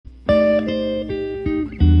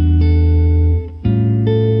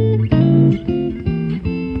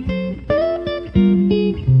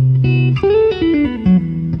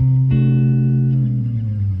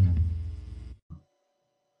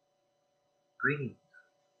Greetings,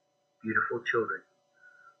 beautiful children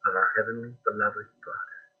of our heavenly beloved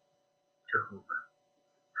Father. Jehovah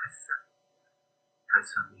has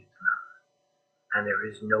some means love, and there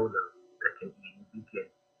is no love that can even begin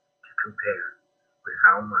to compare with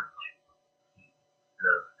how much He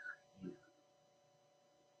loves you.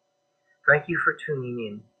 Thank you for tuning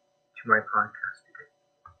in to my podcast today.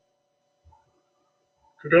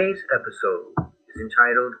 Today's episode is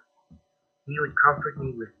entitled, He Would Comfort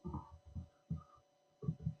Me With.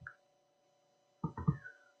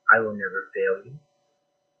 I will never fail you.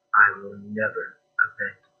 I will never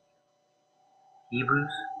abandon you.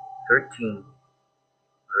 Hebrews 13,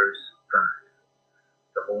 verse 5.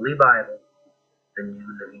 The Holy Bible, the New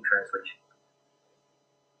Living Translation.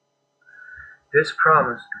 This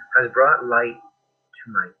promise has brought light to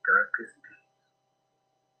my darkest days.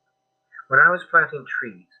 When I was planting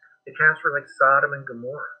trees, the camps were like Sodom and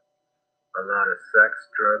Gomorrah. A lot of sex,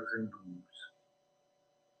 drugs, and booze.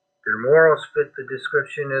 Their morals fit the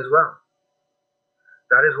description as well.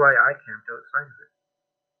 That is why I camped outside of it.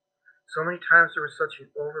 So many times there was such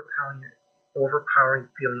an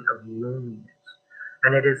overpowering feeling of loneliness,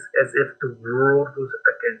 and it is as if the world was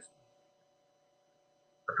against me.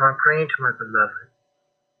 Upon praying to my beloved,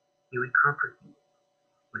 He would comfort me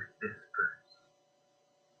with this verse.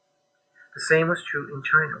 The same was true in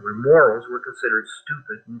China, where morals were considered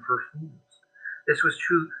stupid and for fools. This was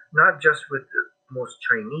true not just with the most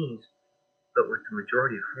Chinese, but with the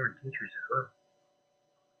majority of foreign teachers as well.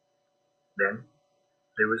 Then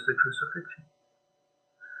there was the crucifixion.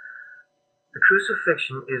 The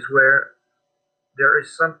crucifixion is where there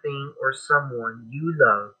is something or someone you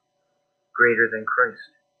love greater than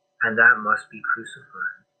Christ, and that must be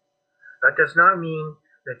crucified. That does not mean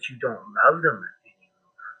that you don't love them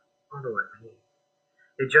anymore, although it may.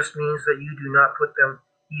 It just means that you do not put them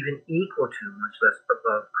even equal to, much less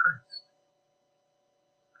above Christ.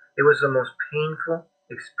 It was the most painful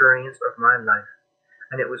experience of my life,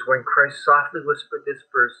 and it was when Christ softly whispered this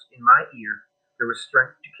verse in my ear, there was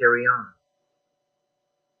strength to carry on.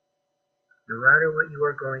 No matter what you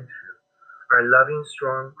are going through, our loving,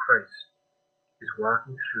 strong Christ is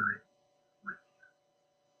walking through it with you.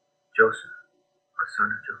 Joseph, our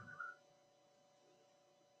son of Jehovah.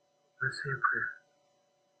 Let's say a prayer.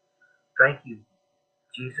 Thank you,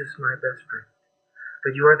 Jesus, my best friend,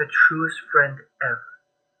 that you are the truest friend ever.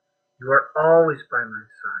 You are always by my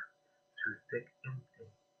side, through thick and thin,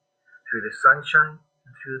 through the sunshine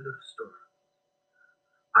and through the storm.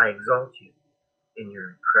 I exalt you in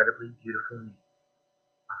your incredibly beautiful name.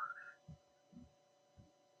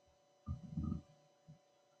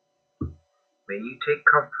 May you take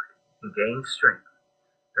comfort and gain strength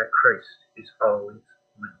that Christ is always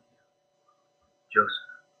with you.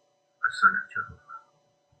 Joseph, our son of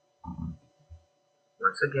Jehovah.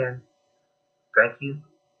 Once again, thank you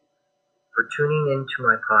for tuning in to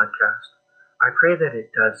my podcast. I pray that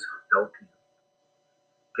it does help you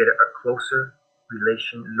get a closer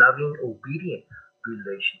loving, obedient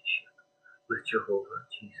relationship with Jehovah,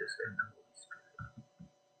 Jesus, and the Holy Spirit.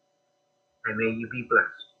 And may you be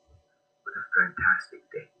blessed with a fantastic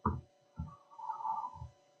day.